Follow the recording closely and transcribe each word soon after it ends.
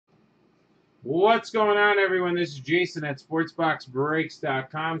What's going on, everyone? This is Jason at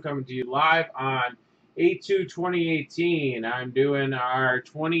SportsBoxBreaks.com coming to you live on 8/2/2018. I'm doing our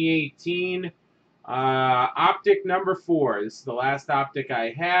 2018 Optic number 4. This is the last Optic I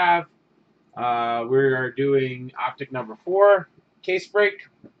have. We are doing Optic number 4 case break.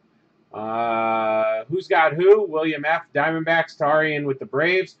 Who's got who? William F. Diamondbacks, Tarian with the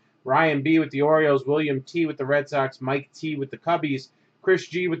Braves, Ryan B. with the Orioles, William T. with the Red Sox, Mike T. with the Cubbies, Chris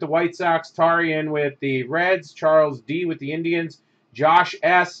G. with the White Sox, Tarian with the Reds, Charles D. with the Indians, Josh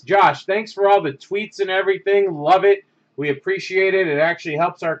S. Josh, thanks for all the tweets and everything. Love it. We appreciate it. It actually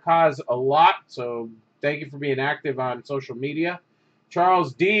helps our cause a lot, so thank you for being active on social media.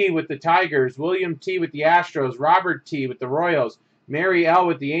 Charles D. with the Tigers, William T. with the Astros, Robert T. with the Royals, Mary L.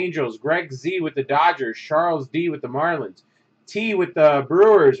 with the Angels, Greg Z. with the Dodgers, Charles D. with the Marlins, T. with the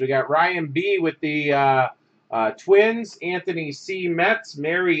Brewers. We got Ryan B. with the Twins, Anthony C. Mets,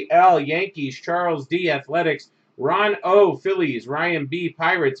 Mary L. Yankees, Charles D. Athletics, Ron O. Phillies, Ryan B.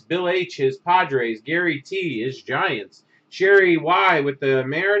 Pirates, Bill H. his Padres, Gary T. his Giants, Sherry Y. with the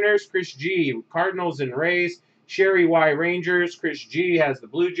Mariners, Chris G. Cardinals and Rays, Sherry Y. Rangers, Chris G. has the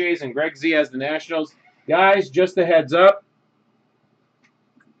Blue Jays, and Greg Z. has the Nationals. Guys, just a heads up.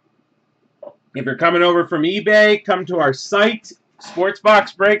 If you're coming over from eBay, come to our site,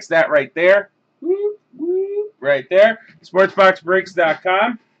 SportsBox Breaks, that right there. Right there,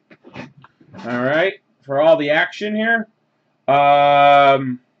 SportsBoxBreaks.com. All right, for all the action here.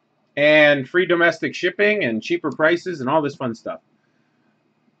 And free domestic shipping and cheaper prices and all this fun stuff.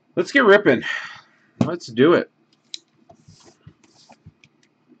 Let's get ripping. Let's do it.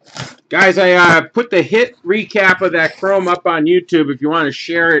 Guys, I put the hit recap of that Chrome up on YouTube if you want to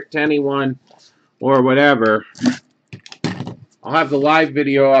share it to anyone or whatever. I'll have the live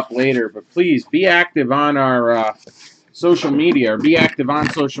video up later, but please be active on our social media, or be active on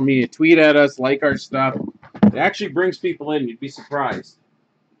social media. Tweet at us, like our stuff. It actually brings people in. You'd be surprised.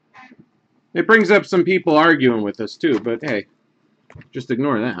 It brings up some people arguing with us, too, but hey, just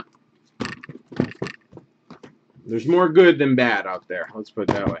ignore that. There's more good than bad out there. Let's put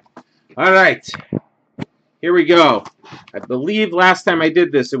it that way. All right. Here we go. I believe last time I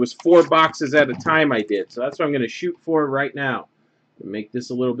did this, it was 4 boxes at a time I did. So that's what I'm going to shoot for right now. Make this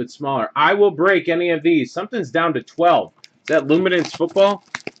a little bit smaller. I will break any of these. Something's down to 12. Is that Luminance football?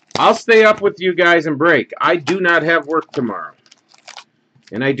 I'll stay up with you guys and break. I do not have work tomorrow.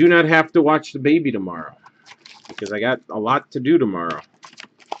 And I do not have to watch the baby tomorrow. Because I got a lot to do tomorrow.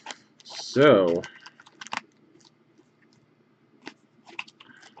 So...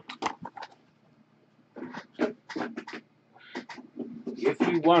 if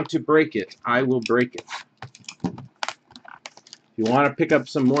you want to break it, I will break it. If you want to pick up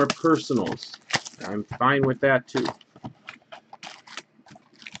some more personals, I'm fine with that too.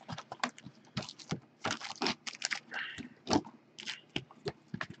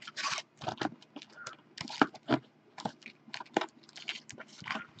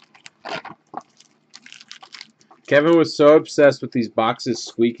 Kevin was so obsessed with these boxes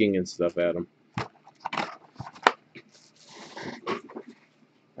squeaking and stuff at him.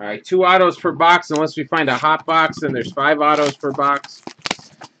 All right, 2 autos per box. Unless we find a hot box, then there's 5 autos per box.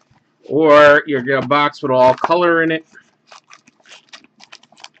 Or you get a box with all color in it.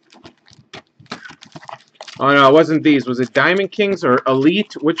 Oh, no, it wasn't these. Was it Diamond Kings or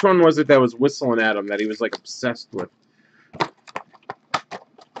Elite? Which one was it that was whistling at him that he was, like, obsessed with? I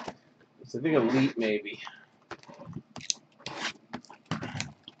think Elite, maybe.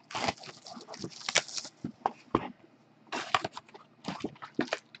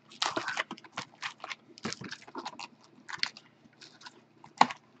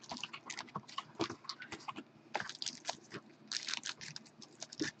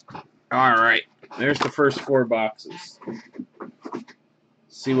 All right, there's the first 4 boxes.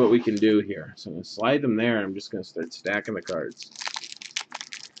 See what we can do here. So I'm going to slide them there, and I'm just going to start stacking the cards.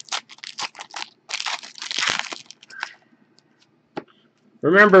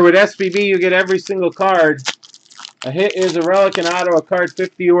 Remember, with SBB, you get every single card. A hit is a relic, an auto, a card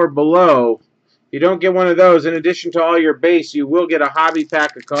 50 or below. You don't get one of those. In addition to all your base, you will get a hobby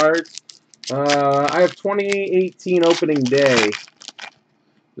pack of cards. I have 2018 opening day.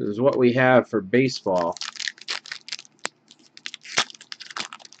 This is what we have for baseball.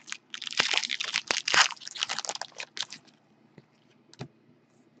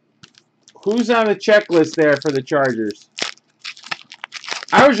 Who's on the checklist there for the Chargers?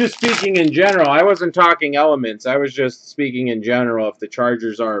 I was just speaking in general. I wasn't talking elements. I was just speaking in general if the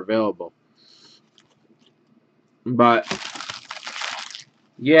Chargers are available. But,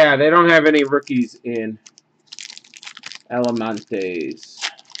 yeah, they don't have any rookies in Elementes.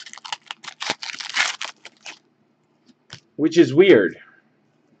 which is weird.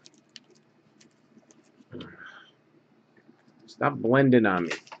 Stop blending on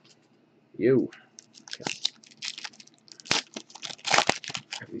me. You. Okay.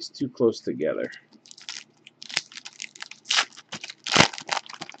 Got these too close together.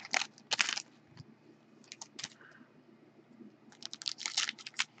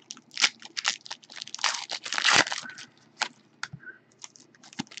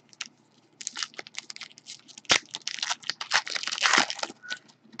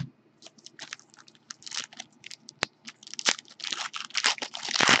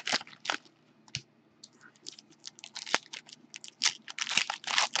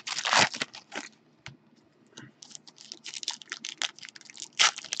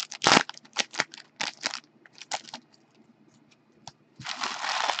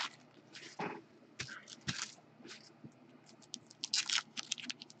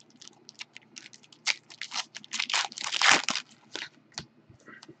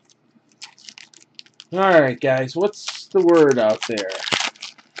 Alright, guys, what's the word out there?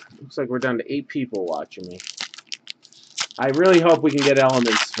 Looks like we're down to 8 people watching me. I really hope we can get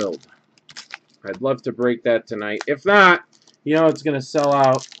elements filled. I'd love to break that tonight. If not, you know it's going to sell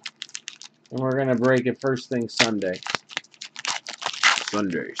out, and we're going to break it first thing Sunday.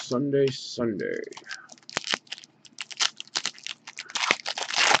 Sunday.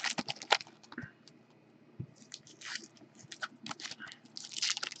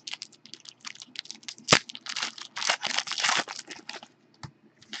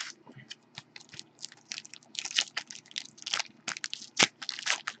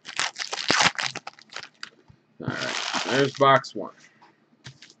 Alright, there's box 1.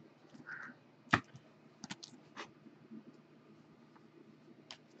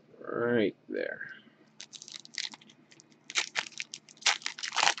 Right there.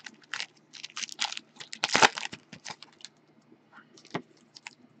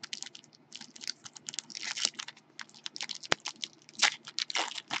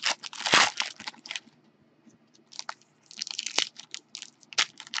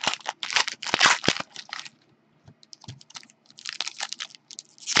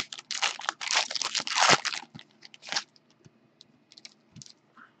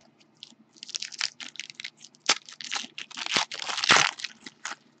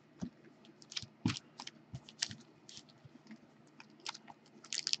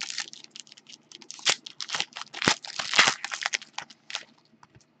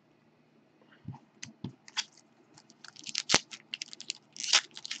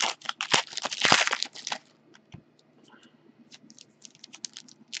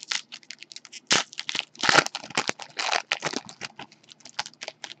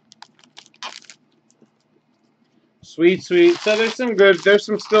 Sweet. So there's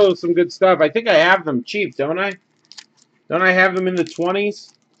still some good stuff. I think I have them cheap, don't I? Don't I have them in the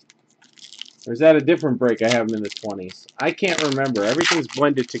 20s? Or is that a different break I have them in the 20s? I can't remember. Everything's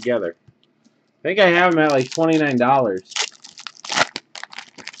blended together. I think I have them at like $29.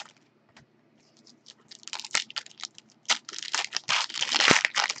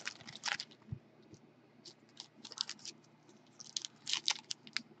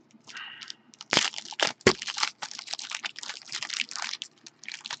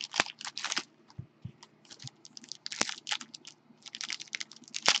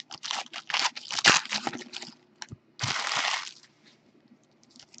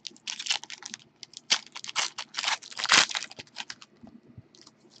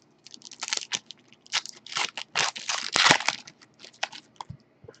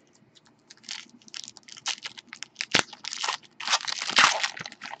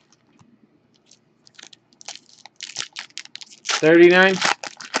 $39?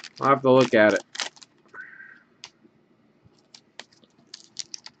 I'll have to look at it.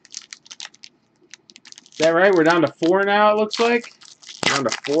 Is that right? We're down to 4 now, it looks like. Down to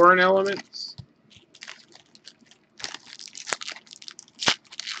 4 in elements.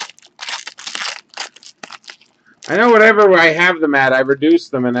 I know whatever I have them at, I reduce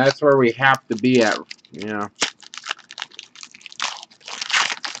them, and that's where we have to be at, you know.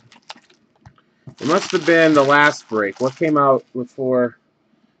 It must have been the last break. What came out before?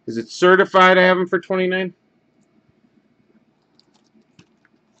 Is it certified I have them for $29?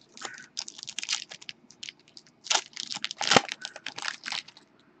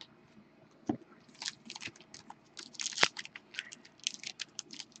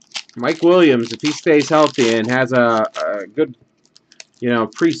 Mike Williams, if he stays healthy and has a good, you know,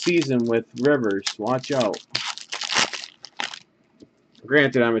 preseason with Rivers, watch out.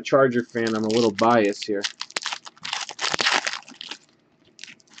 Granted, I'm a Charger fan. I'm a little biased here.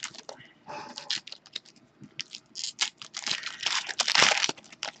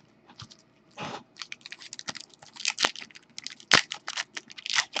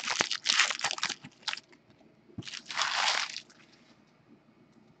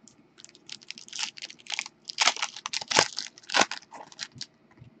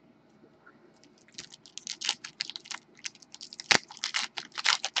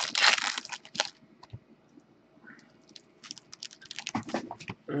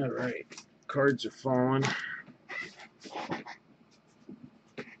 All right, cards are falling.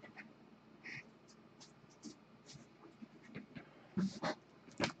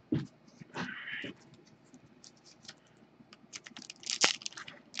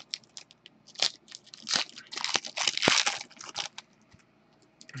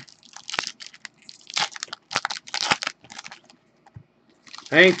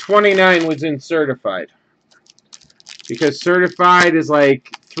 I think 29 was in certified. Because certified is like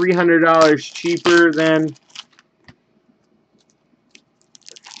 $300 cheaper than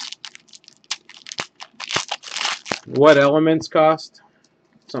what elements cost.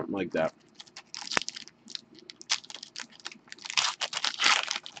 Something like that.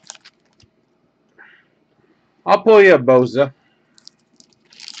 I'll pull you a Boza.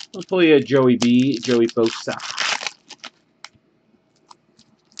 I'll pull you a Joey B, Joey Bosa.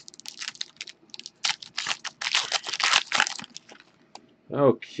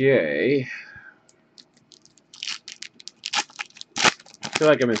 Okay. I feel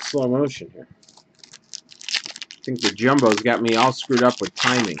like I'm in slow motion here. I think the jumbo's got me all screwed up with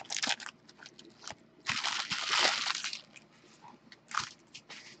timing.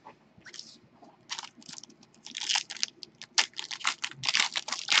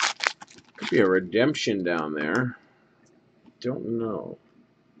 Could be a redemption down there. Don't know.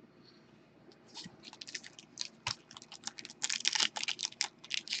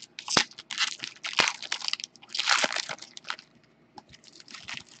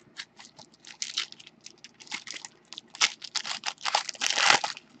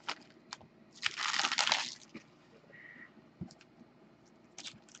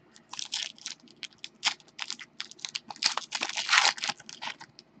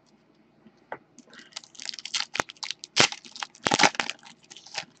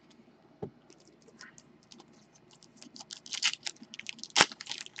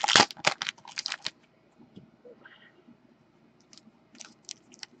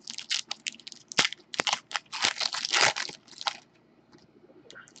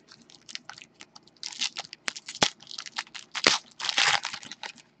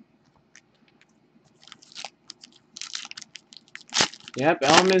 Yep,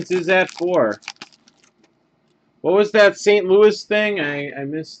 Elements is at 4. What was that St. Louis thing? I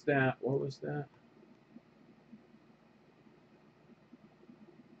missed that. What was that?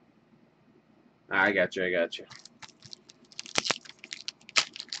 I got you. I got you.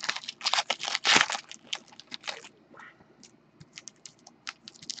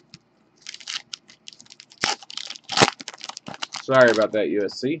 Sorry about that,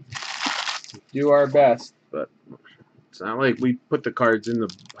 USC. Do our best, but it's not like we put the cards in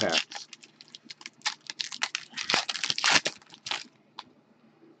the packs.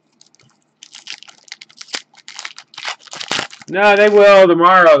 No, they will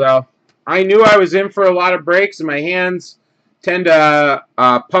tomorrow, though. I knew I was in for a lot of breaks, and my hands tend to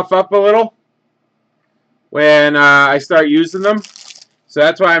puff up a little when I start using them. So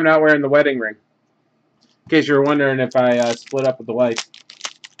that's why I'm not wearing the wedding ring. In case you were wondering if I split up with the wife.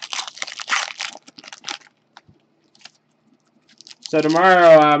 So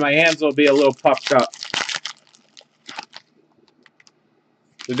tomorrow, my hands will be a little puffed up.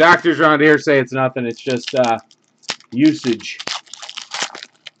 The doctors around here say it's nothing. It's just usage.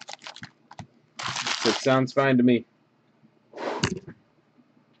 So it sounds fine to me.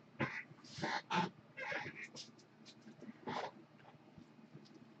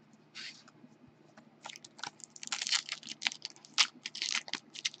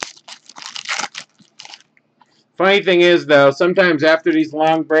 Funny thing is, though, sometimes after these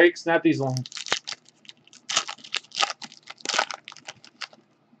long breaks, not these long.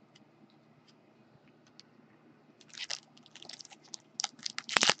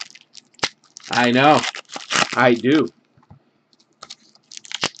 I know. I do.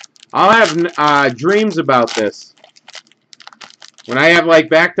 I'll have dreams about this. When I have like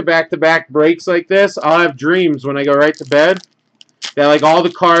back-to-back-to-back breaks like this, I'll have dreams when I go right to bed that like all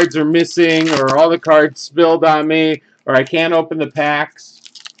the cards are missing or all the cards spilled on me or I can't open the packs.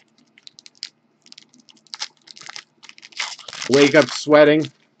 Wake up sweating.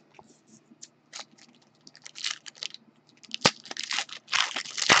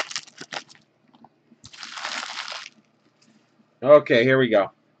 Okay, here we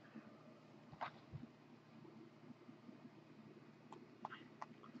go.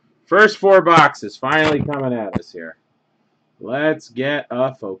 First 4 boxes finally coming at us here. Let's get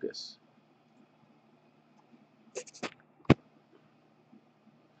a focus.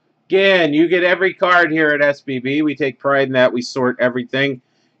 Again, you get every card here at SBB. We take pride in that. We sort everything.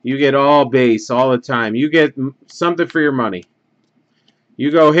 You get all base all the time. You get something for your money. You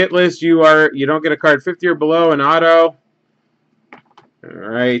go hitless, you don't get a card 50 or below in auto. All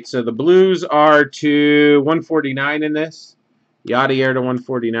right, so the blues are to 149 in this. Yadier to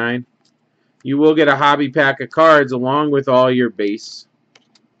 149. You will get a hobby pack of cards along with all your base.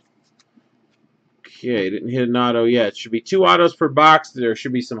 Okay, didn't hit an auto yet. It should be 2 autos per box. There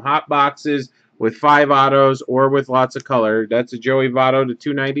should be some hot boxes with 5 autos or with lots of color. That's a Joey Votto to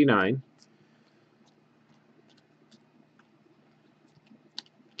 299.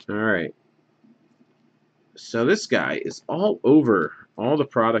 All right. So this guy is all over all the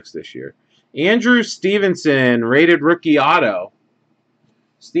products this year. Andrew Stevenson, rated rookie auto.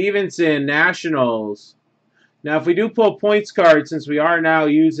 Stevenson, Nationals. Now, if we do pull points cards, since we are now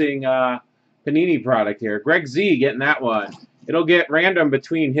using Panini product here, Greg Z getting that one. It'll get random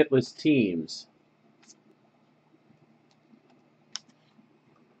between hitless teams.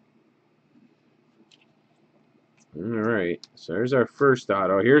 All right, so there's our first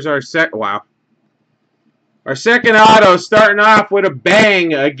auto. Here's our second. Wow. Our second auto starting off with a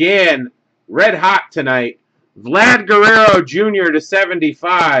bang again. Red hot tonight. Vlad Guerrero Jr. to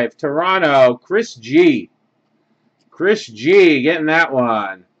 75. Toronto, Chris G. Chris G getting that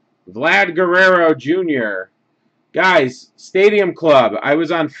one. Vlad Guerrero Jr. Guys, Stadium Club. I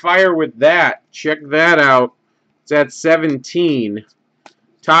was on fire with that. Check that out. It's at 17.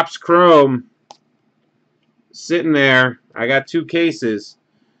 Topps Chrome. Sitting there. I got 2 cases.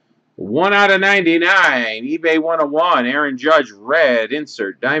 1 out of 99. eBay 101. Aaron Judge. Red.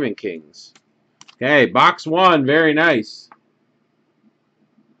 Insert. Diamond Kings. Okay, box 1. Very nice.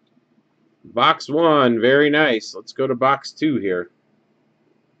 Box 1. Very nice. Let's go to box 2 here.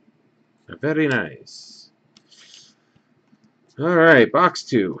 Very nice. All right, box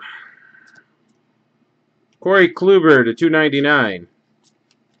 2. Corey Kluber to 299.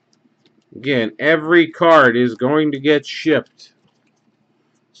 Again, every card is going to get shipped.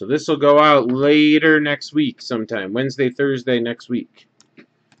 So this will go out later next week sometime. Wednesday, Thursday next week.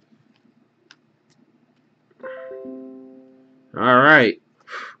 All right.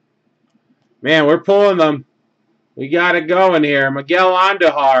 Man, we're pulling them. We got it going here. Miguel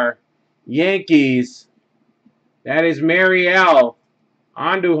Andujar, Yankees. That is Mariel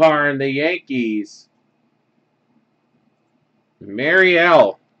Andujar and the Yankees.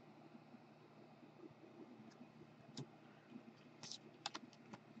 Mariel.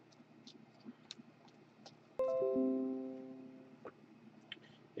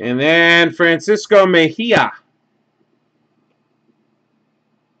 And then Francisco Mejia.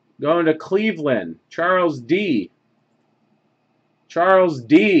 Going to Cleveland. Charles D. Charles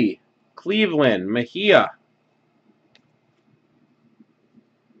D. Cleveland. Mejia.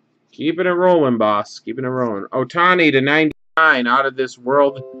 Keeping it rolling, boss. Keeping it rolling. Ohtani to 99 out of this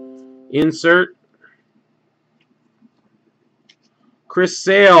world insert. Chris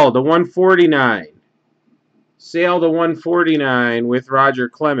Sale to 149. Sale to 149 with Roger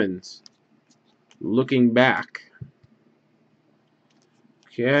Clemens. Looking back.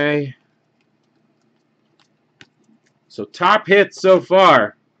 Okay. So top hits so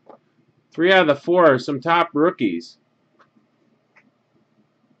far. 3 out of the 4 are some top rookies.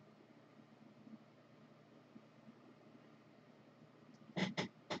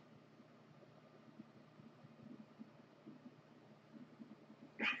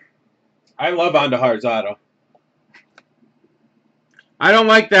 I love Andujar's auto. I don't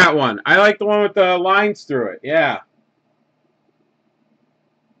like that one. I like the one with the lines through it. Yeah.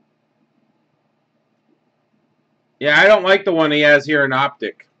 Yeah, I don't like the one he has here in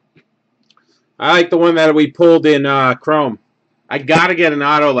Optic. I like the one that we pulled in Chrome. I got to get an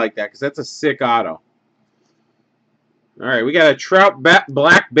auto like that because that's a sick auto. All right, we got a Trout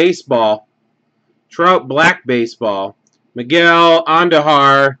Black Baseball. Trout Black Baseball. Miguel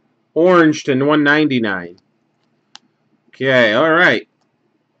Andujar, orange to 199. Okay, all right.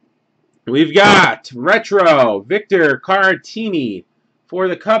 We've got Retro, Victor Caratini for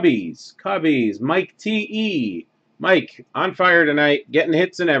the Cubbies. Cubbies, Mike T.E. Mike, on fire tonight, getting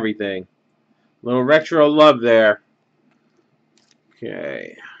hits and everything. Little retro love there.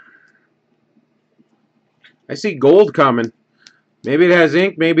 Okay. I see gold coming. Maybe it has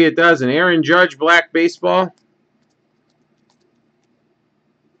ink, maybe it doesn't. Aaron Judge, Black Baseball.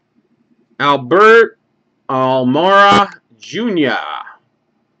 Albert Almora Jr.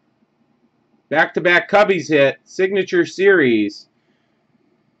 Back-to-back Cubbies hit. Signature Series.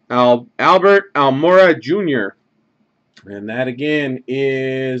 Albert Almora Jr. And that again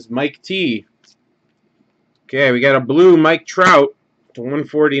is Mike T. Okay, we got a blue Mike Trout to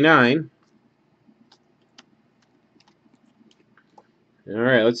 149. All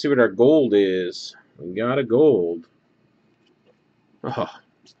right, let's see what our gold is. We got a gold. Oh,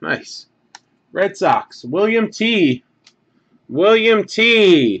 nice. Red Sox, William T. William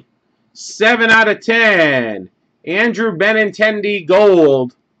T. 7 out of 10. Andrew Benintendi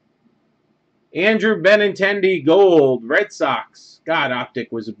Gold. Andrew Benintendi Gold. Red Sox. God,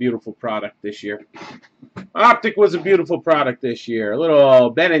 Optic was a beautiful product this year. Optic was a beautiful product this year. A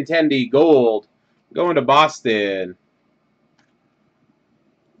little Benintendi Gold. Going to Boston.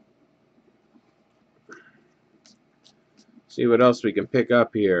 See what else we can pick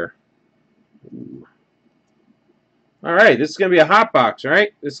up here. Ooh. All right, this is going to be a hot box,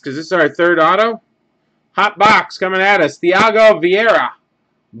 right? Because this is our third auto. Hot box coming at us. Thiago Vieira.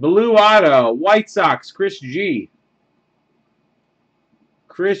 Blue auto. White Sox. Chris G.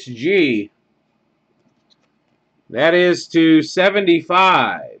 Chris G. That is to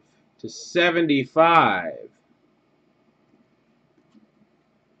 75. To 75.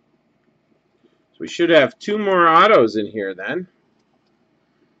 So we should have 2 more autos in here then.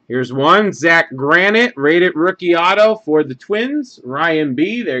 Here's one. Zach Granite. Rated rookie auto for the Twins. Ryan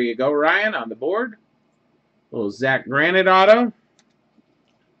B. There you go, Ryan, on the board. Little Zach Granite auto.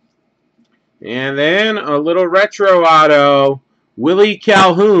 And then a little retro auto. Willie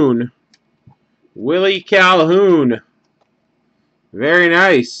Calhoun. Willie Calhoun. Very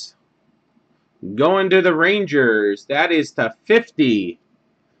nice. Going to the Rangers. That is to 50.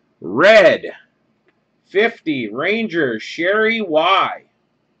 Red. 50. Rangers. Sherry Y.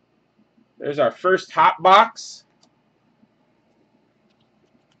 There's our first hot box.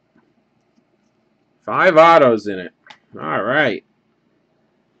 5 autos in it. All right.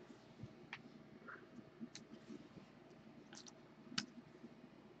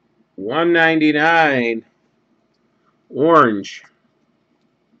 $199. Orange.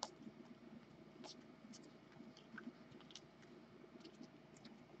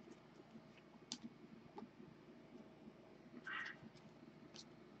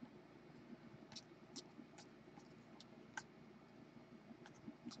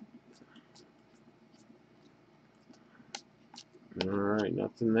 All right,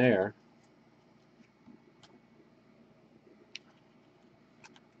 nothing there.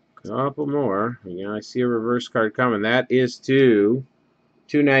 Couple more. I see a reverse card coming. That is to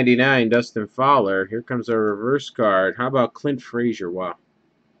 $2.99. Dustin Fowler. Here comes our reverse card. How about Clint Frazier? Wow.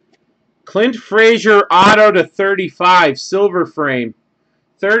 Clint Frazier auto to 35. Silver frame.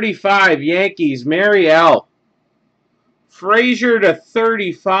 35. Yankees. Mary L. Frazier to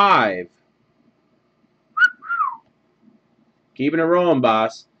 35. Keeping it rolling,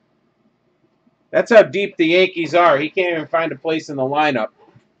 boss. That's how deep the Yankees are. He can't even find a place in the lineup.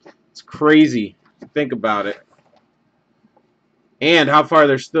 It's crazy. Think about it. And how far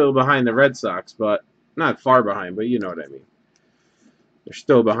they're still behind the Red Sox. But not far behind, but you know what I mean. They're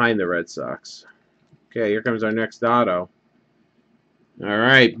still behind the Red Sox. Okay, here comes our next auto. All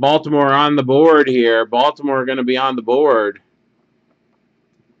right, Baltimore on the board here. Baltimore going to be on the board.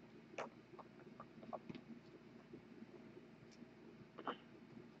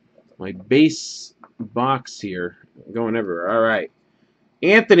 My base box here going everywhere. All right.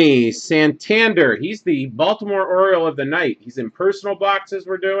 Anthony Santander. He's the Baltimore Oriole of the night. He's in personal boxes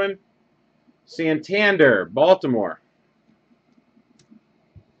we're doing. Santander, Baltimore.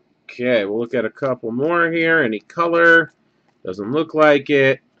 Okay, we'll look at a couple more here. Any color? Doesn't look like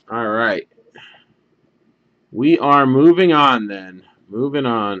it. All right. We are moving on then. Moving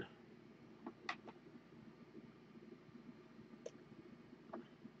on.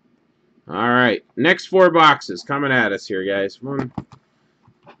 All right. Next 4 boxes coming at us here, guys. 1,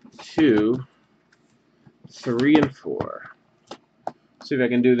 2, 3, and 4. See if I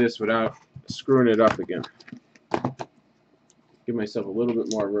can do this without screwing it up again. Give myself a little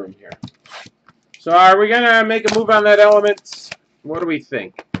bit more room here. So are we going to make a move on that element? What do we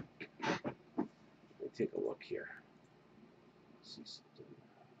think? Let me take a look here.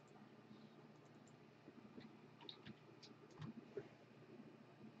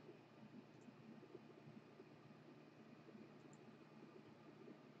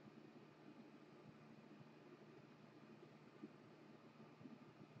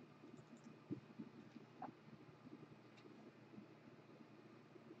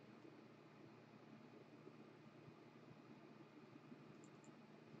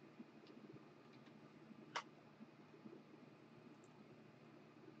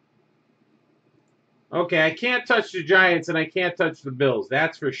 Okay, I can't touch the Giants and I can't touch the Bills.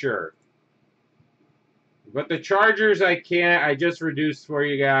 That's for sure. But the Chargers I can't. I just reduced for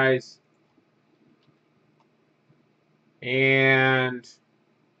you guys. And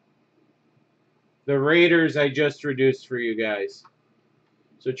the Raiders I just reduced for you guys.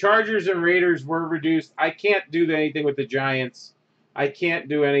 So Chargers and Raiders were reduced. I can't do anything with the Giants. I can't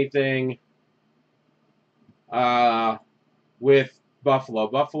do anything with Buffalo.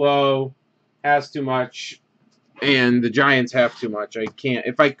 Buffalo has too much, and the Giants have too much. I can't.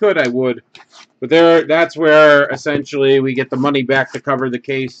 If I could, I would. But that's where essentially we get the money back to cover the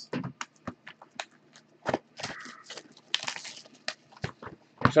case.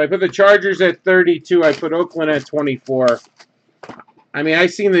 So I put the Chargers at 32. I put Oakland at 24. I mean,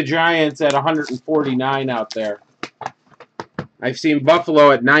 I've seen the Giants at 149 out there. I've seen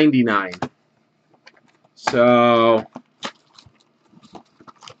Buffalo at 99. So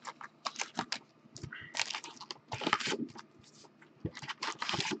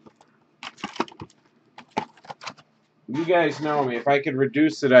you guys know me. If I could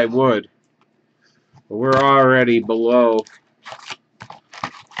reduce it, I would. But we're already below,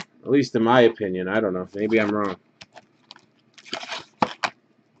 at least in my opinion. I don't know. Maybe I'm wrong.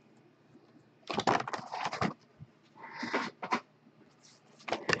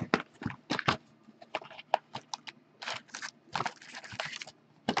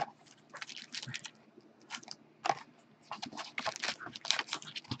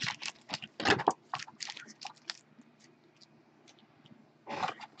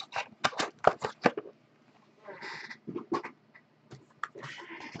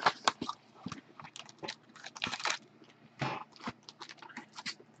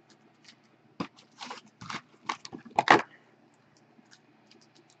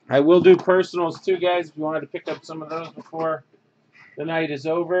 I will do personals too, guys, if you wanted to pick up some of those before the night is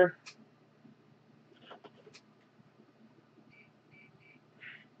over.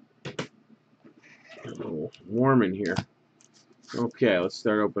 Oh, warm in here. Okay, let's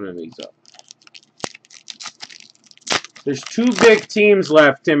start opening these up. There's 2 big teams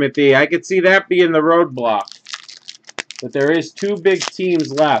left, Timothy. I could see that being the roadblock. But there is 2 big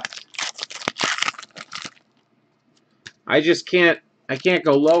teams left. I just can't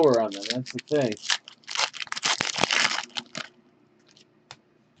go lower on them. That's the thing.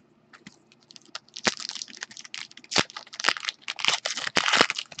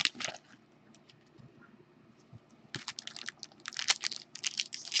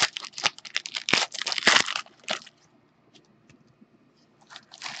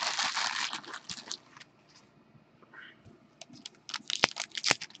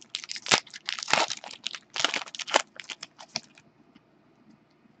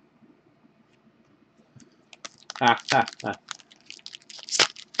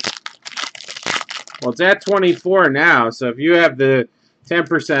 Well, it's at 24 now, so if you have the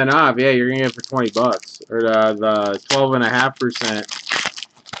 10% off, yeah, you're gonna get it for 20 bucks, or the 12.5%.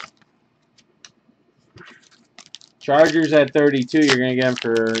 Chargers at 32, you're gonna get them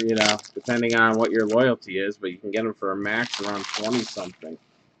for, you know, depending on what your loyalty is, but you can get them for a max around 20 something.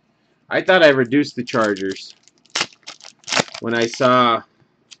 I thought I reduced the Chargers when I saw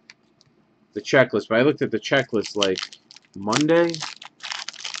the checklist, but I looked at the checklist like Monday.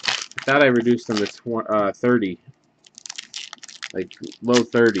 I thought I reduced them to 30, like low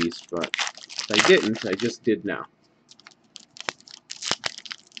 30s, but I didn't. I just did now.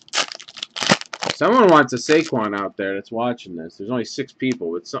 Someone wants a Saquon out there that's watching this. There's only 6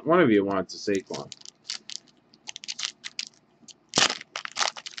 people, but one of you wants a Saquon.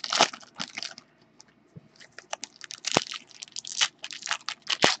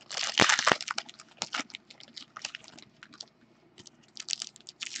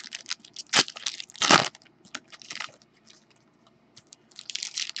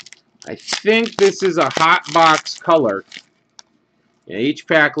 I think this is a hot box color. Yeah, each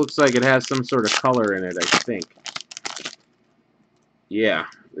pack looks like it has some sort of color in it, I think. Yeah,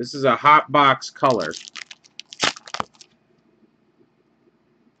 this is a hot box color.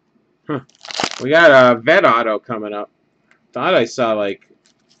 Huh. We got a vet auto coming up. Thought I saw like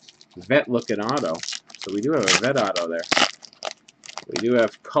vet looking auto. So we do have a vet auto there. We do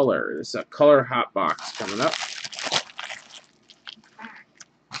have color. This is a color hot box coming up.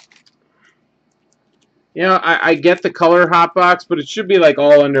 You know, I get the color hot box, but it should be like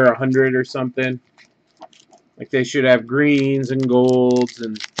all under 100 or something. Like they should have greens and golds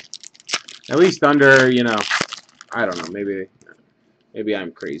and at least under, you know, I don't know, maybe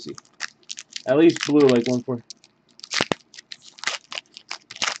I'm crazy. At least blue, like 1.4.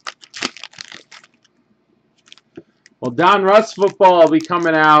 Well, Donruss football will be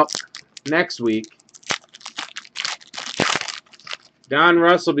coming out next week.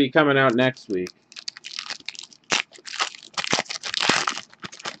 Donruss will be coming out next week.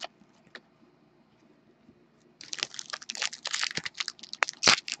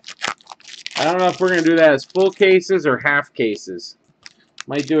 I don't know if we're going to do that as full cases or half cases.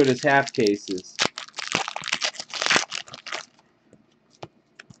 Might do it as half cases.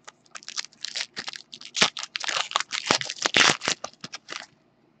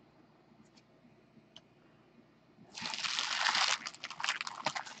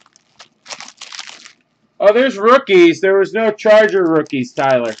 Oh, there's rookies. There was no Charger rookies,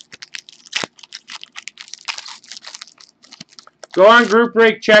 Tyler. Go on Group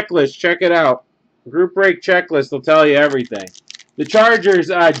Break Checklist. Check it out. Group Break Checklist will tell you everything. The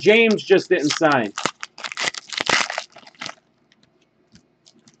Chargers, James just didn't sign.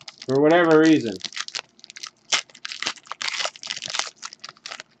 For whatever reason.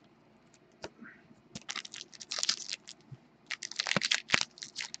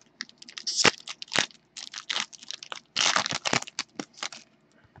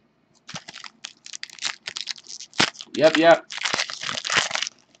 Yep.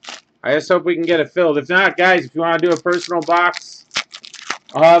 I just hope we can get it filled. If not, guys, if you want to do a personal box,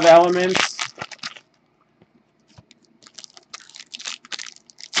 I'll have elements.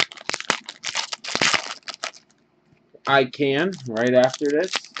 I can, right after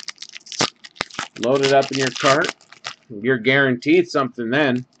this. Load it up in your cart. You're guaranteed something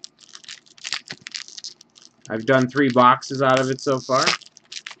then. I've done 3 boxes out of it so far.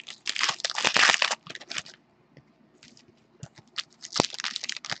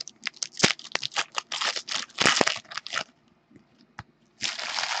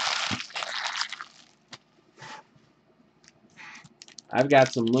 I've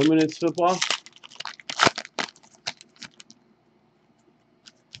got some Luminance football.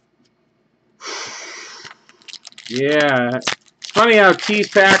 Yeah. It's funny how T's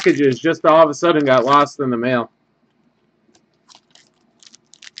packages just all of a sudden got lost in the mail.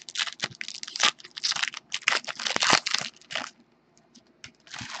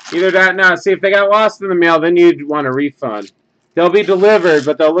 Either that, now, see, if they got lost in the mail, then you'd want a refund. They'll be delivered,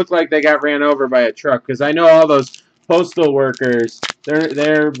 but they'll look like they got ran over by a truck. Because I know all those postal workers,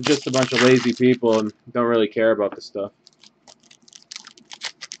 they're just a bunch of lazy people and don't really care about the stuff.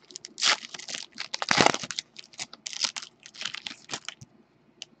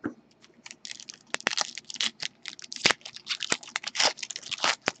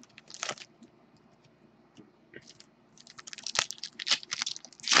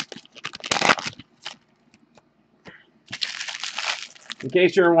 In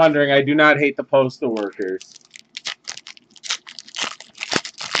case you're wondering, I do not hate the postal workers.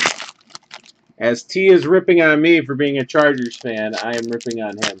 As T is ripping on me for being a Chargers fan, I am ripping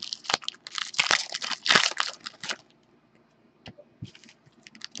on him.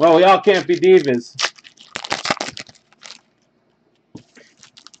 Well, we all can't be divas.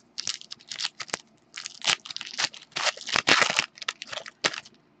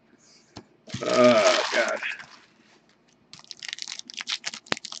 Oh, God.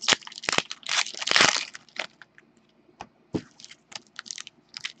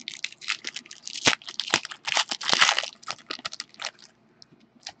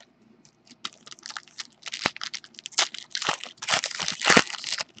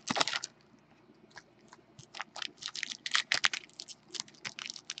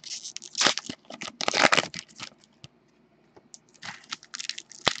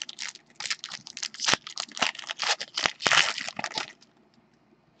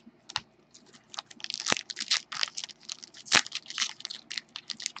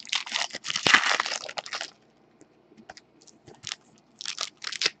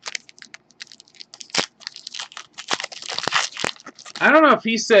 I don't know if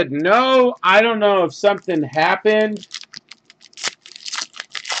he said no. I don't know if something happened.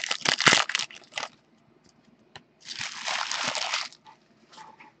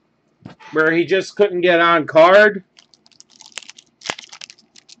 Where he just couldn't get on card.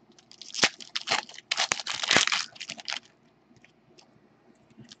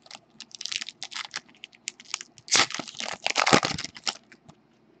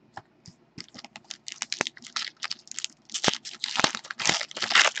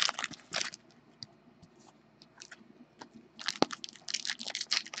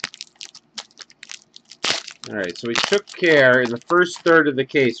 All right, so we took care, in the first third of the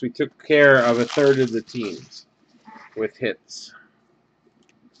case, we took care of a third of the teams with hits.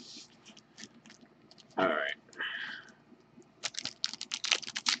 All right.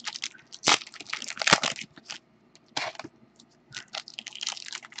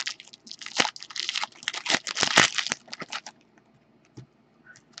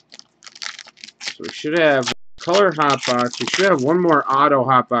 So we should have color hot box. We should have one more auto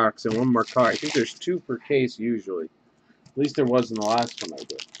hot box and one more color. I think there's 2 per case usually. At least there was in the last one I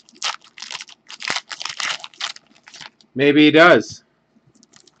did. Maybe he does.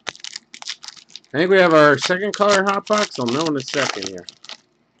 I think we have our second color hot box. I'll know in a second here.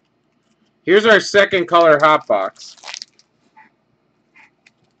 Here's our second color hot box.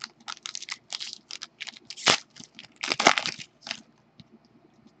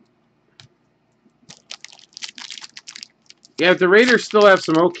 Yeah, the Raiders still have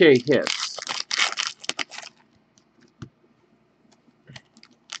some okay hits.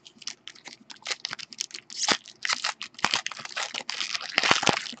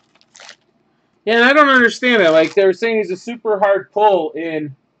 Yeah, and I don't understand that. Like, they were saying he's a super hard pull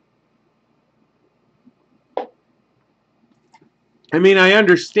in. I mean, I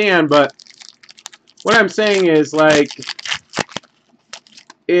understand, but what I'm saying is, like,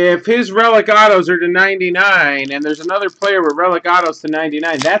 if his relic autos are to 99 and there's another player with relic autos to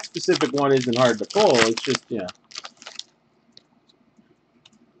 99, that specific one isn't hard to pull. It's just, you know.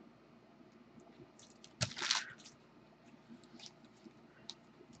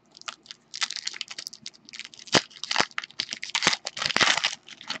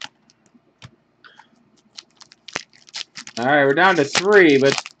 All right, we're down to 3,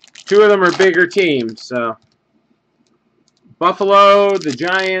 but 2 of them are bigger teams. So Buffalo, the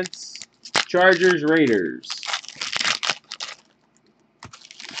Giants, Chargers, Raiders.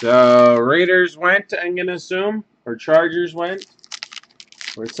 So Raiders went, I'm going to assume, or Chargers went,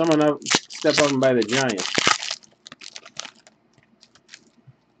 or someone up, step up and buy the Giants.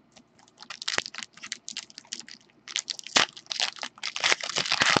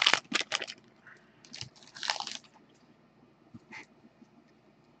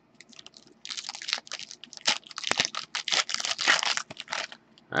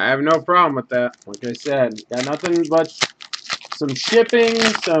 I have no problem with that. Like I said, got nothing but some shipping,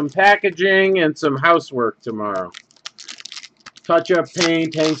 some packaging, and some housework tomorrow. Touch-up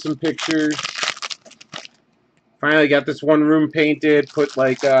paint, hang some pictures. Finally got this one room painted. Put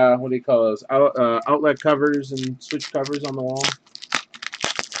like, what do you call those? Outlet covers and switch covers on the wall.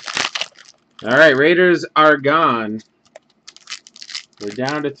 All right, Raiders are gone. We're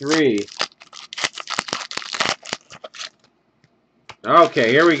down to 3. Okay,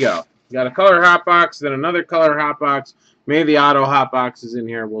 here we go. Got a color hot box, then another color hot box. Maybe the auto hot box is in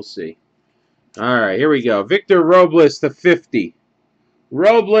here. We'll see. All right, here we go. Victor Robles to 50.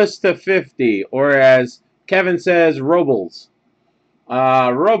 Robles to 50, or as Kevin says, Robles.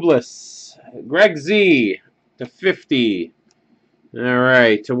 Robles. Greg Z to 50. All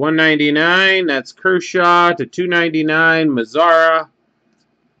right, to 199. That's Kershaw. To 299, Mazzara.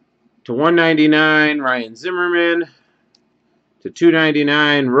 To 199, Ryan Zimmerman. To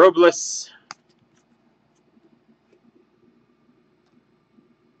 299, Robles.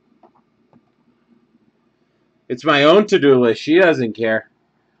 It's my own to-do list. She doesn't care.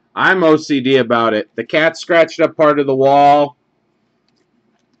 I'm OCD about it. The cat scratched up part of the wall.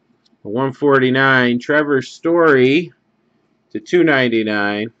 149, Trevor Story to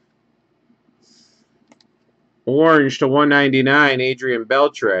 299. Orange to 199, Adrian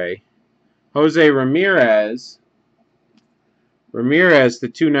Beltre. Jose Ramirez. Ramirez to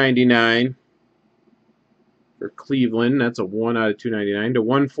 299 for Cleveland. That's a 1 out of 299. To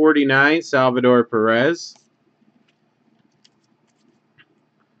 149, Salvador Perez.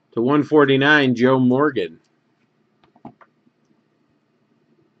 To 149, Joe Morgan.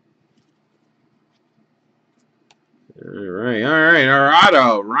 All right, our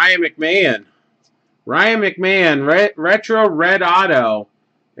auto, Ryan McMahon. Ryan McMahon, retro red auto.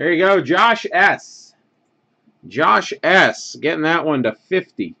 There you go, Josh S. Josh S. Getting that one to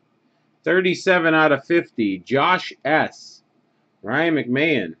 50. 37 out of 50. Josh S. Ryan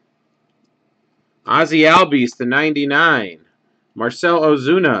McMahon. Ozzie Albies to 99. Marcel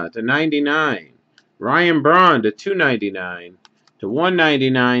Ozuna to 99. Ryan Braun to 299. To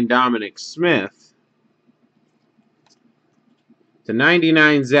 199, Dominic Smith. To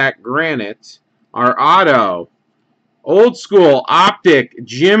 99, Zach Granite. Our auto, old school Optic,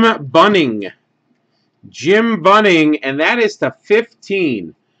 Jim Bunning. Jim Bunning, and that is to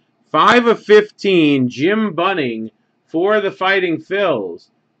 15. 5 of 15, Jim Bunning for the Fighting Phils.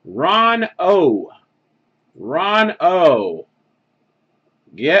 Ron O. Ron O.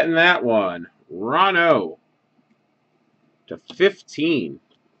 Getting that one. Ron O. To 15.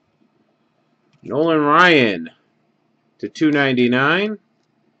 Nolan Ryan to 299.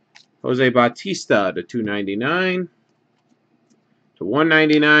 Jose Bautista to 299. To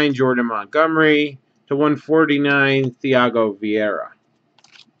 199, Jordan Montgomery. To 149, Thiago Vieira.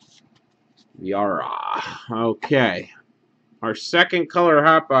 Okay. Our second color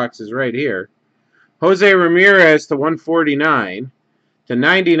hot box is right here. Jose Ramirez to 149. To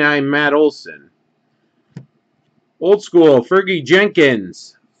 99, Matt Olson. Old school, Fergie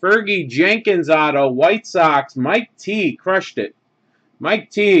Jenkins. Fergie Jenkins auto, White Sox. Mike T crushed it. Mike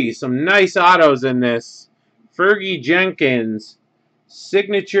T, some nice autos in this. Fergie Jenkins,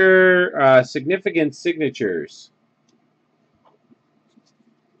 significant signatures.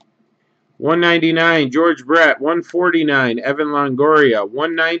 199, George Brett. 149, Evan Longoria.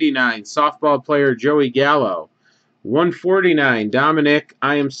 199, softball player Joey Gallo. 149, Dominic,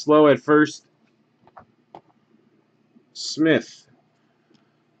 I am slow at first, Smith.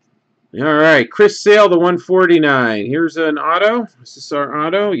 All right, Chris Sale, the 149. Here's an auto. Is this our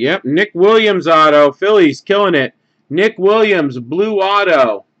auto? Yep, Nick Williams auto. Phillies killing it. Nick Williams, blue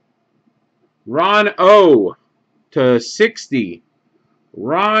auto. Ron O to 60.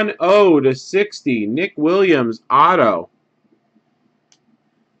 Ron O to 60. Nick Williams auto.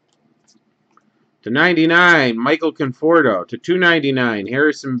 To 99, Michael Conforto. To 299,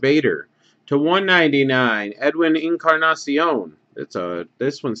 Harrison Bader. To 199, Edwin Encarnacion.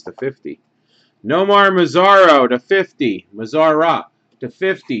 This one's to 50. Nomar Mazzaro to 50. Mazzara to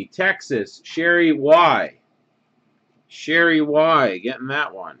 50. Texas, Sherry Y. Sherry Y, getting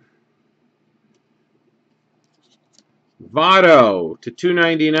that one. Votto to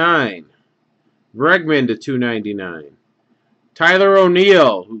 299. Bregman to 299. Tyler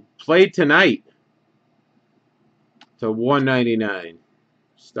O'Neill, who played tonight, to 199.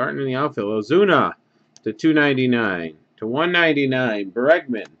 Starting in the outfield, Ozuna to 299. To 199,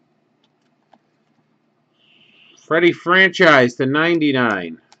 Bregman. Freddie Franchise to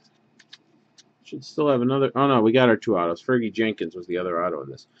 99. Should still have another. Oh no, we got our two autos. Fergie Jenkins was the other auto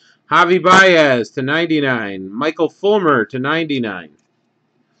in this. Javi Baez to 99. Michael Fulmer to 99.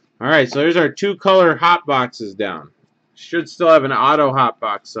 All right, so there's our two color hot boxes down. Should still have an auto hot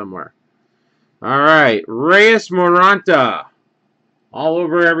box somewhere. All right, Reyes Moranta. All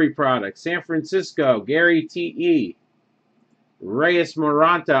over every product. San Francisco, Gary T.E. Reyes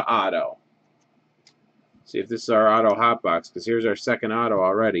Moranta auto. See if this is our auto hot box, because here's our second auto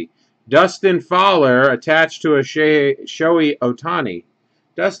already. Dustin Fowler attached to a Shohei Ohtani.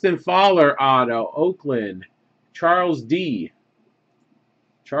 Dustin Fowler auto, Oakland. Charles D.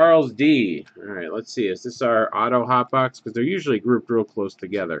 Charles D. All right, let's see. Is this our auto hot box? Because they're usually grouped real close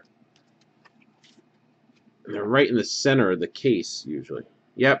together. And they're right in the center of the case, usually.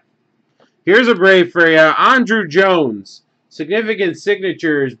 Yep. Here's a Brave for you. Andrew Jones. Significant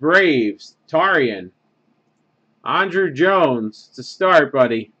signatures, Braves. Tarian. Andrew Jones to start,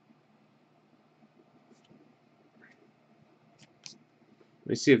 buddy. Let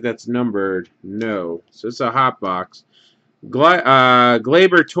me see if that's numbered. No. So it's a hot box.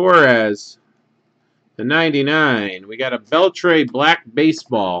 Gleyber Torres to 99. We got a Beltre Black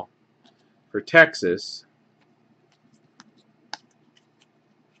Baseball for Texas.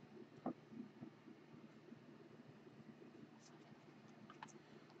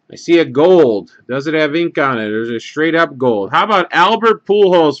 I see a gold. Does it have ink on it? There's a straight up gold. How about Albert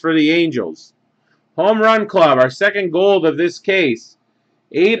Pujols for the Angels? Home Run Club, our second gold of this case.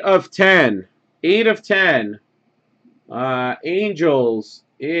 8 of 10. 8 of 10. Angels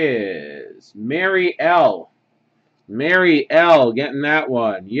is Mary L. Mary L. getting that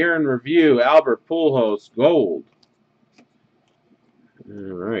one. Year in review, Albert Pujols, gold.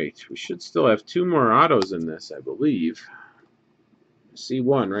 All right. We should still have two more autos in this, I believe. See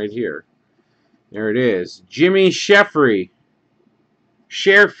one right here. There it is. Jimmy Sheffrey.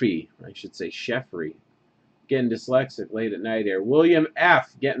 Sherfy. I should say Sheffrey. Getting dyslexic late at night here. William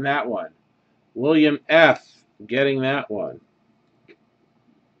F. getting that one. William F. getting that one.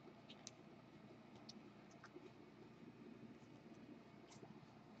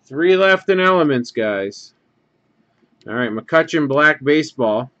 Three left in elements, guys. All right, McCutchen Black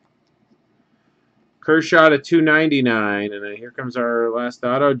Baseball. Kershaw to 299. And then here comes our last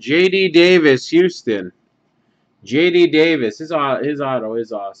auto. J.D. Davis, Houston. J.D. Davis. His auto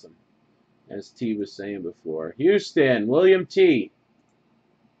is awesome, as T was saying before. Houston, William T.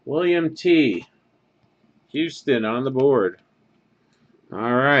 William T. Houston on the board.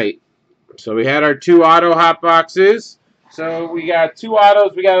 All right. So we had our two auto hot boxes. So we got two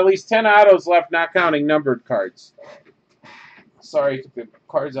autos. We got at least 10 autos left, not counting numbered cards. Sorry, took the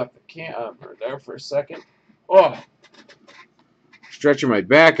cards off the camera there for a second. Oh, stretching my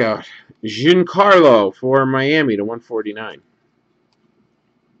back out. Giancarlo for Miami to 149.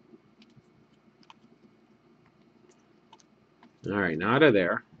 All right, out of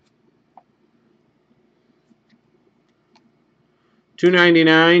there.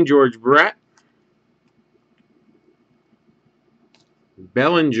 299, George Brett.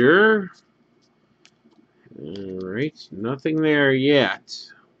 Bellinger. All right, nothing there yet. Let's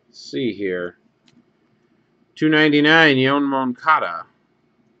see here. 299, Yon Moncada.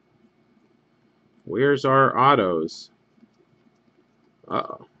 Where's our autos?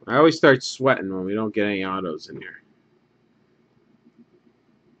 Uh-oh. I always start sweating when we don't get any autos in here.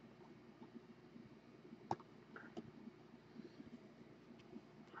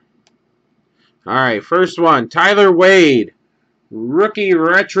 All right, first one, Tyler Wade, rookie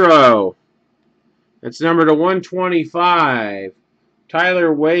retro. That's number to 125.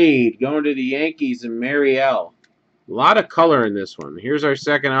 Tyler Wade going to the Yankees and Mariel. A lot of color in this one. Here's our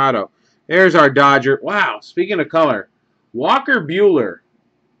second auto. There's our Dodger. Wow, speaking of color, Walker Buehler.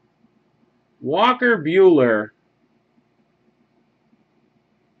 Walker Buehler.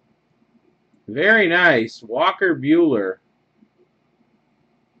 Very nice. Walker Buehler.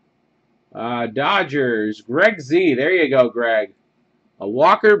 Dodgers. Greg Z. There you go, Greg. A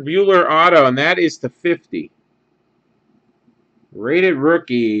Walker Buehler auto, and that is to 50. Rated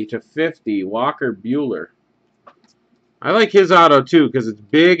rookie to 50. Walker Buehler. I like his auto, too, because it's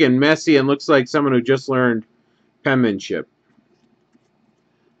big and messy and looks like someone who just learned penmanship.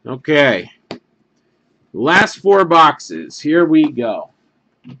 Okay. Last 4 boxes. Here we go.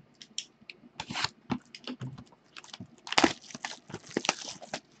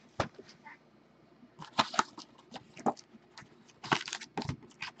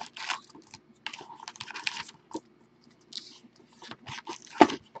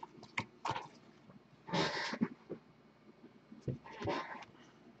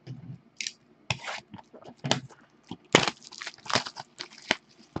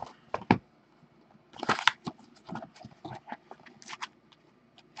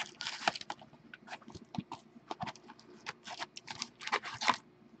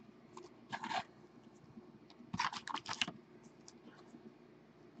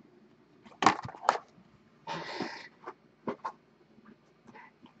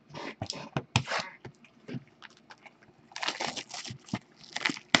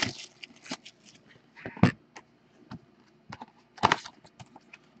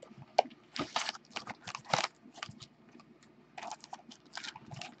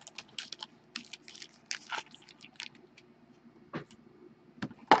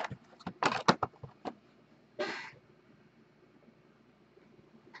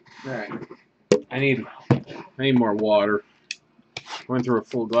 All right. I need more water. Went through a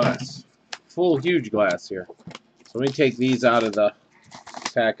full glass. Full, huge glass here. So let me take these out of the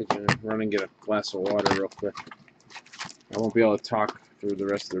package and run and get a glass of water real quick. I won't be able to talk through the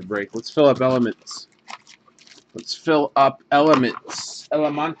rest of the break. Let's fill up elements. Let's fill up elements.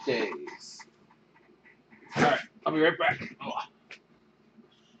 Elementes. All right. I'll be right back. Oh.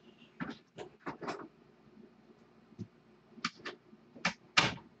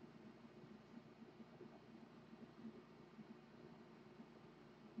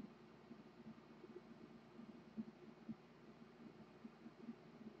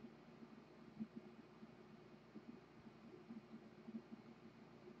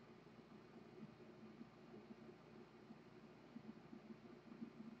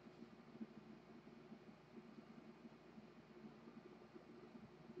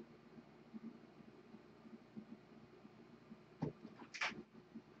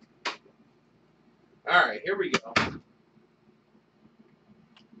 All right, here we go.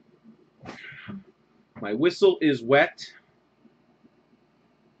 My whistle is wet,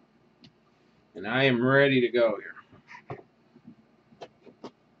 and I am ready to go here.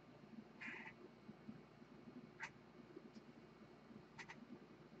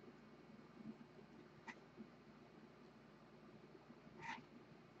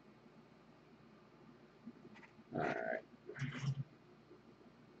 All right.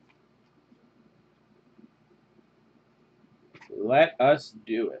 Let us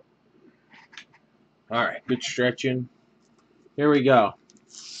do it. All right, good stretching. Here we go.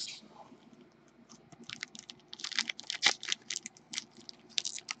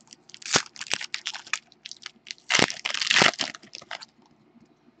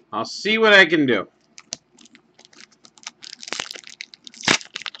 I'll see what I can do.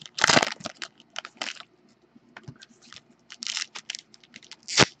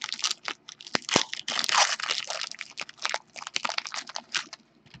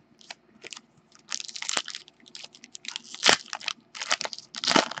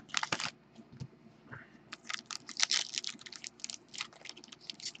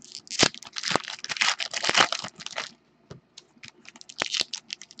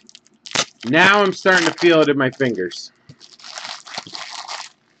 Now I'm starting to feel it in my fingers.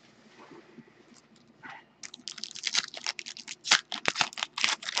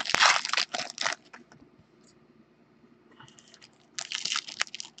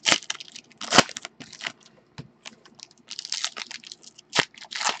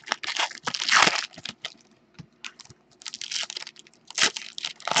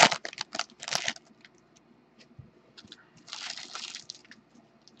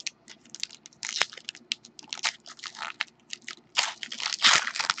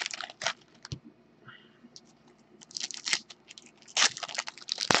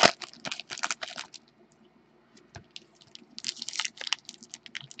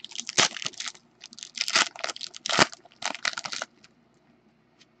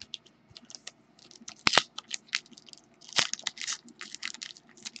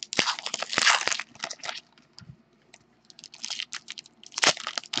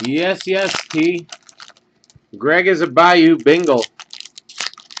 Yes, yes, T. Greg is a Bayou Bingle.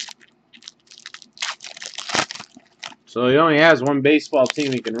 So he only has one baseball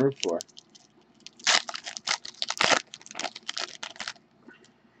team he can root for.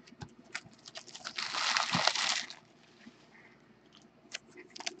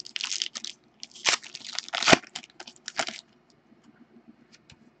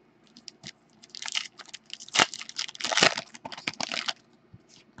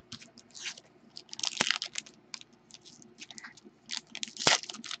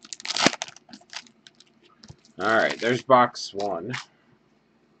 All right, there's box 1.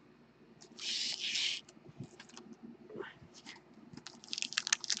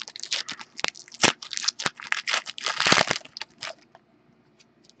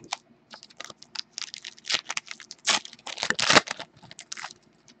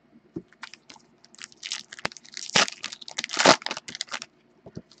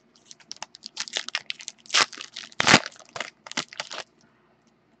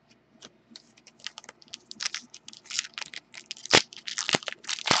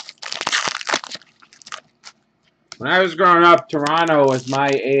 When I was growing up, Toronto was my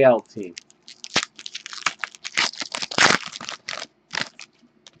AL team.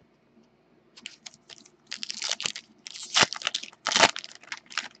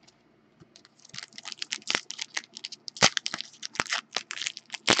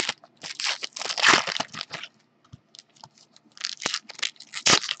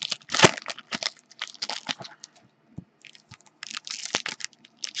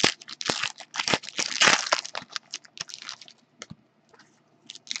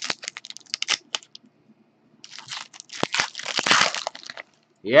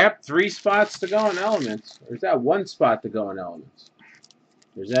 Yep, 3 spots to go in Elements. Or is that 1 spot to go in Elements?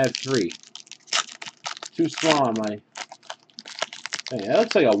 Or is that 3? Too small on my... Hey, that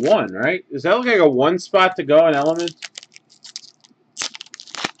looks like a 1, right? Does that look like a 1 spot to go in Elements? Is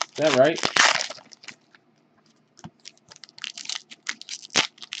that right?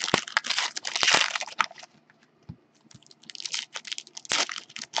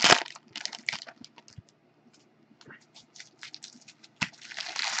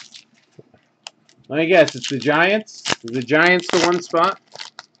 Let me guess, it's the Giants? Is the Giants the 1 spot?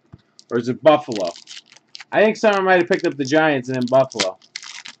 Or is it Buffalo? I think someone might have picked up the Giants and then Buffalo.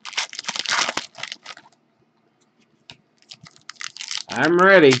 I'm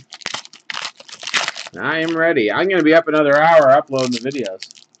ready. I am ready. I'm going to be up another hour uploading the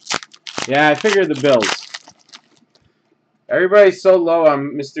videos. Yeah, I figured the Bills. Everybody's so low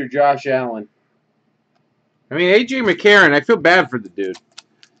on Mr. Josh Allen. I mean, A.J. McCarron, I feel bad for the dude.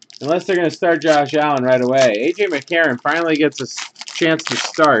 Unless they're going to start Josh Allen right away. A.J. McCarron finally gets a chance to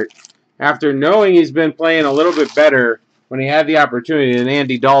start after knowing he's been playing a little bit better when he had the opportunity than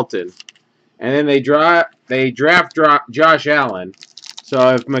Andy Dalton. And then they draft Josh Allen.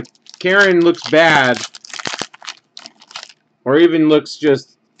 So if McCarron looks bad, or even looks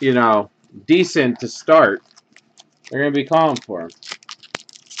just, you know, decent to start, they're going to be calling for him.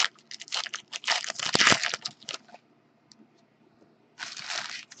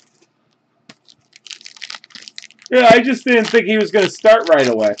 Yeah, I just didn't think he was going to start right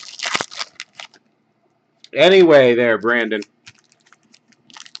away. Anyway there, Brandon.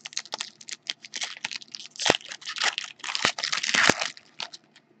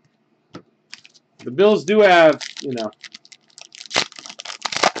 The Bills do have, you know,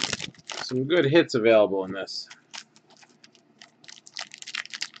 some good hits available in this.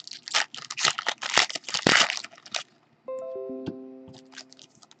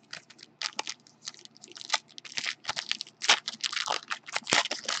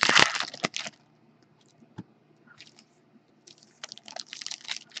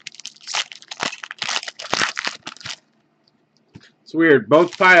 It's weird.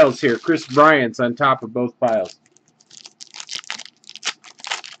 Both piles here. Chris Bryant's on top of both piles.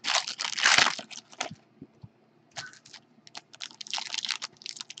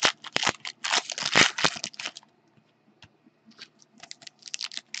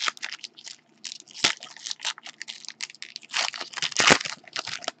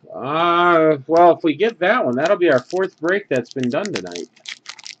 Well, if we get that one, that'll be our 4th break that's been done tonight.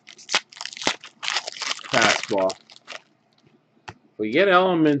 Fastball. If we get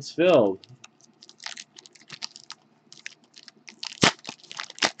elements filled.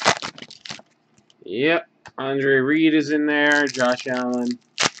 Yep. Andre Reed is in there. Josh Allen.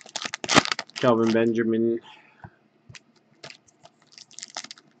 Kelvin Benjamin.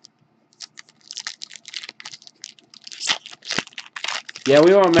 Yeah,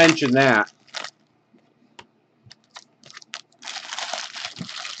 we won't mention that.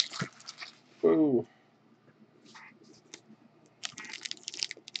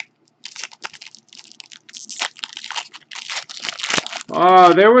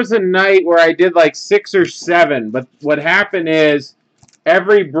 Oh, there was a night where I did like 6 or 7, but what happened is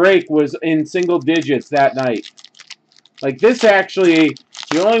every break was in single digits that night. Like this actually,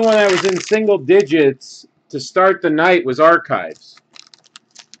 the only one that was in single digits to start the night was Archives.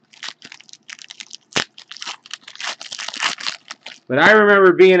 But I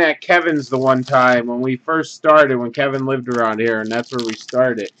remember being at Kevin's the one time when we first started, when Kevin lived around here, and that's where we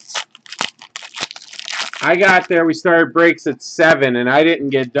started. I got there, we started breaks at 7, and I didn't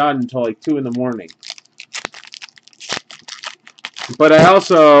get done until like 2 in the morning. But I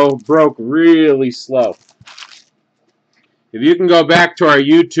also broke really slow. If you can go back to our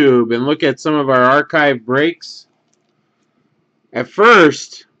YouTube and look at some of our archive breaks, at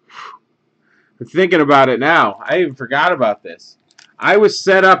first, I'm thinking about it now. I even forgot about this. I was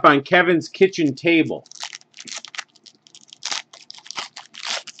set up on Kevin's kitchen table.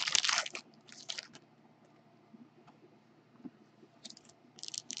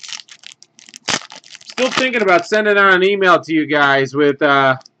 Still thinking about sending out an email to you guys with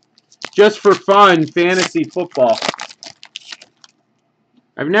just for fun fantasy football.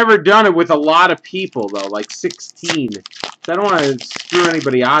 I've never done it with a lot of people though, like 16. So I don't want to screw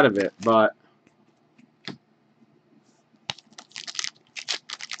anybody out of it, but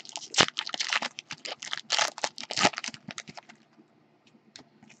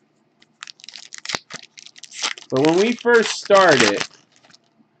when we first started,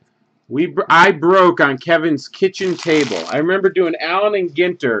 I broke on Kevin's kitchen table. I remember doing Allen and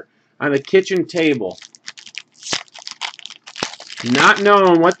Ginter on the kitchen table, not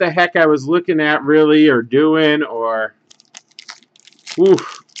knowing what the heck I was looking at really or doing or.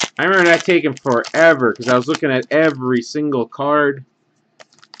 Oof. I remember that taking forever because I was looking at every single card.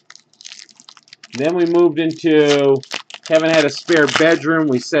 Then we moved into, Kevin had a spare bedroom.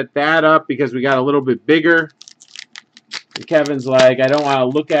 We set that up because we got a little bit bigger. And Kevin's like, I don't want to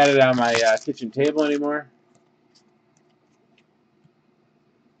look at it on my kitchen table anymore.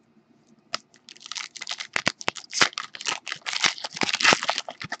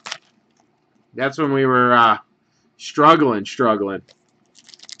 That's when we were struggling.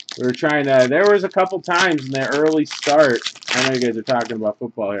 We were trying to, there was a couple times in the early start. I know you guys are talking about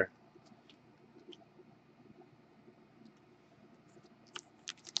football here.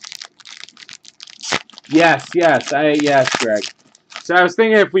 Yes, Greg. So I was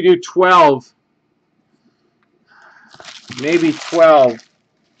thinking if we do 12, maybe 12.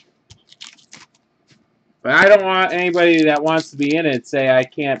 But I don't want anybody that wants to be in it say I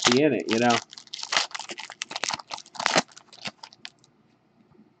can't be in it, you know.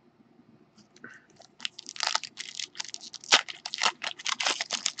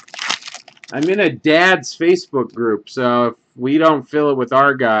 I'm in a dad's Facebook group, so if we don't fill it with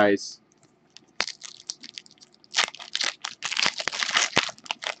our guys.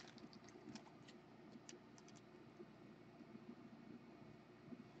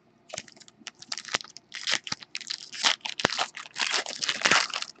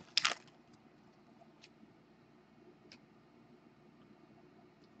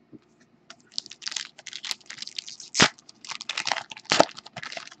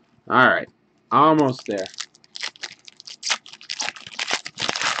 All right, almost there.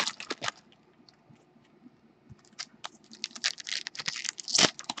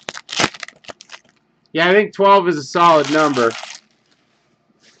 Yeah, I think 12 is a solid number.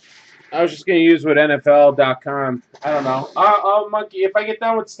 I was just going to use what NFL.com. I don't know. I'll monkey if I get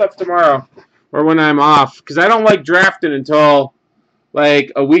done with stuff tomorrow or when I'm off. Because I don't like drafting until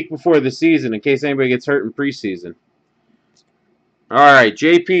like a week before the season in case anybody gets hurt in preseason. All right,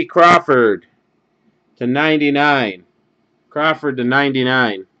 J.P. Crawford to 99. Crawford to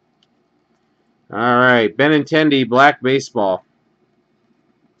 99. All right, Benintendi, Black Baseball.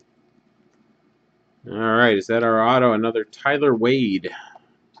 All right, is that our auto? Another Tyler Wade.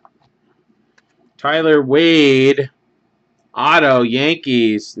 Tyler Wade, auto,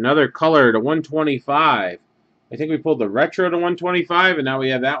 Yankees. Another color to 125. I think we pulled the retro to 125, and now we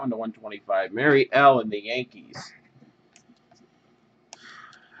have that one to 125. Mary L. and the Yankees.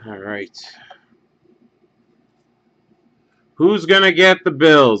 All right. Who's going to get the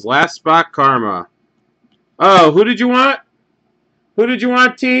Bills? Last spot, Karma. Oh, who did you want? Who did you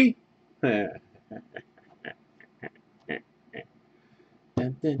want, T? And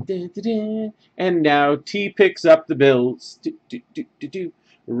now T picks up the Bills.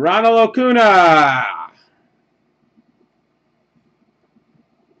 Ronald Acuna.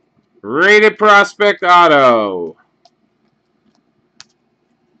 Rated Prospect Auto.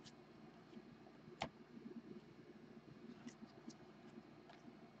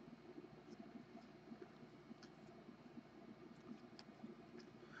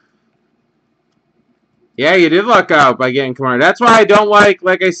 Yeah, you did luck out by getting Kamara. That's why I don't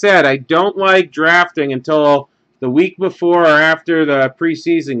like I said, I don't like drafting until the week before or after the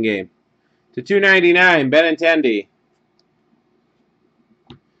preseason game. To 299, Benintendi.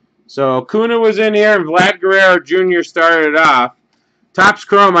 So Kuna was in here and Vlad Guerrero Jr. started it off. Topps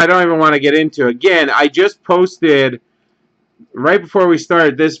Chrome, I don't even want to get into. Again, I just posted, right before we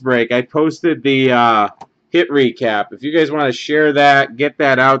started this break, I posted the hit recap. If you guys want to share that, get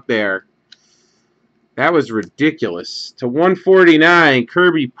that out there. That was ridiculous. To 149,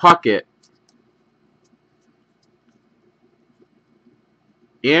 Kirby Puckett.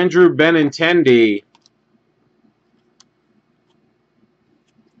 Andrew Benintendi.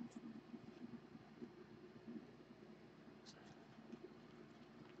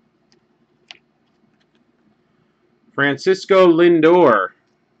 Francisco Lindor.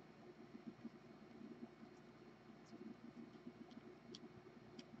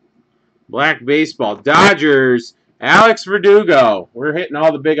 Black Baseball. Dodgers. Alex Verdugo. We're hitting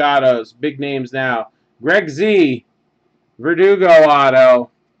all the big autos, big names now. Greg Z. Verdugo auto.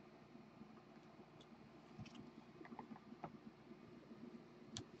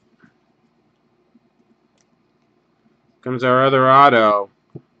 Comes our other auto.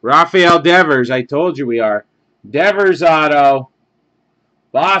 Rafael Devers. I told you we are. Devers auto.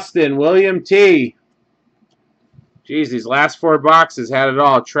 Boston. William T. Geez, these last 4 boxes had it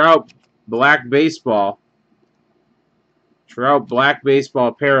all. Trout. Black Baseball. Trout Black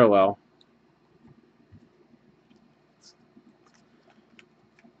Baseball parallel.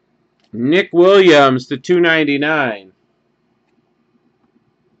 Nick Williams to 299.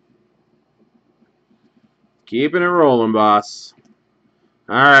 Keeping it rolling, boss.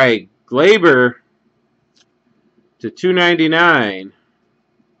 All right, Glaber to 299.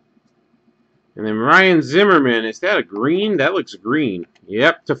 And then Ryan Zimmerman. Is that a green? That looks green.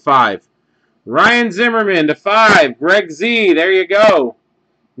 Yep, to 5. Ryan Zimmerman to 5. Greg Z. There you go.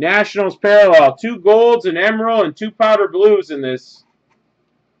 Nationals parallel. 2 golds, an emerald, and 2 powder blues in this.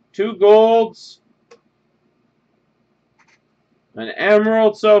 2 golds, an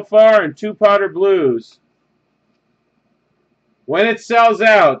emerald so far, and 2 powder blues. When it sells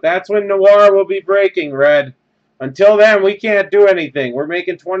out, that's when Noir will be breaking, Red. Until then, we can't do anything. We're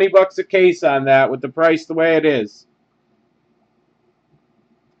making 20 bucks a case on that with the price the way it is.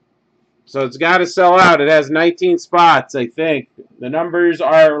 So it's got to sell out. It has 19 spots, I think. The numbers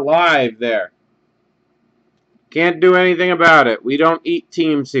are live there. Can't do anything about it. We don't eat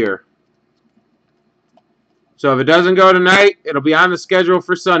teams here. So if it doesn't go tonight, it'll be on the schedule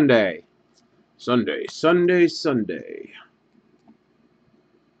for Sunday. Sunday, Sunday, Sunday.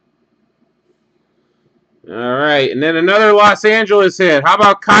 All right, and then another Los Angeles hit. How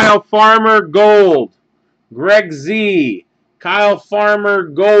about Kyle Farmer Gold? Greg Z. Kyle Farmer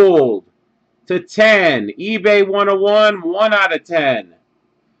Gold to 10. eBay 101, 1 out of 10.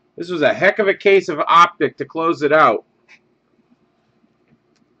 This was a heck of a case of Optic to close it out.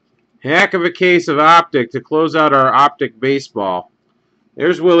 Heck of a case of Optic to close out our Optic baseball.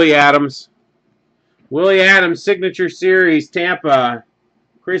 There's Willie Adams. Willie Adams Signature Series, Tampa.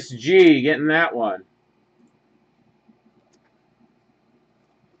 Chris G getting that one.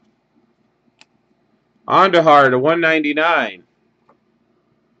 Andahar to 199.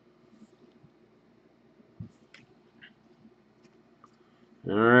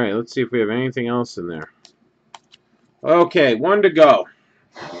 All right, let's see if we have anything else in there. Okay, 1 to go.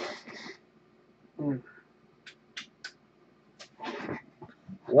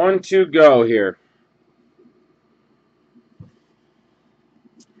 One to go here.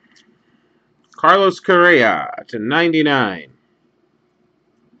 Carlos Correa to 99.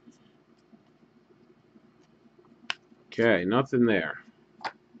 Okay, nothing there.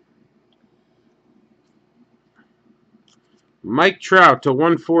 Mike Trout to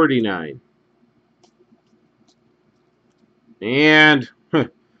 149. And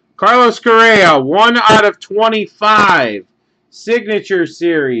Carlos Correa, 1 out of 25. Signature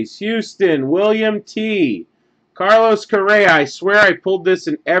Series, Houston, William T. Carlos Correa, I swear I pulled this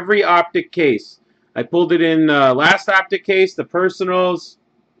in every Optic case. I pulled it in the last Optic case, the personals.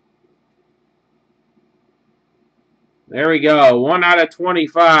 There we go, 1 out of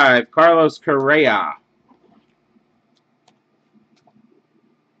 25, Carlos Correa.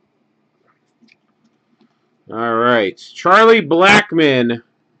 All right, Charlie Blackmon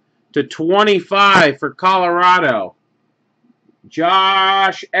to 25 for Colorado.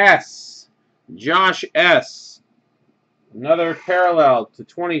 Josh S. Josh S. Another parallel to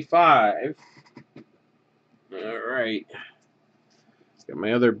 25. All right. Got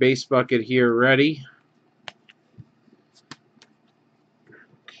my other base bucket here ready.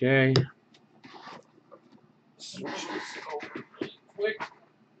 Okay. switch this over really quick.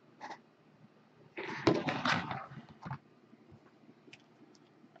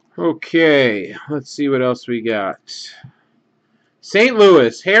 Okay, let's see what else we got. St.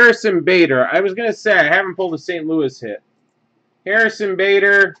 Louis, Harrison Bader. I was going to say, I haven't pulled a St. Louis hit. Harrison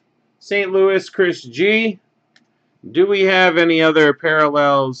Bader, St. Louis, Chris G. Do we have any other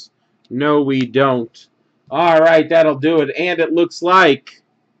parallels? No, we don't. All right, that'll do it. And it looks like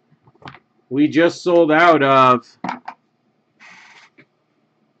we just sold out of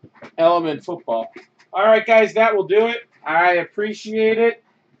Element Football. All right, guys, that will do it. I appreciate it.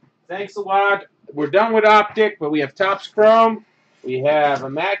 Thanks a lot. We're done with Optic, but we have Topps Chrome. We have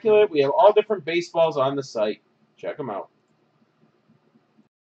Immaculate. We have all different baseballs on the site. Check them out.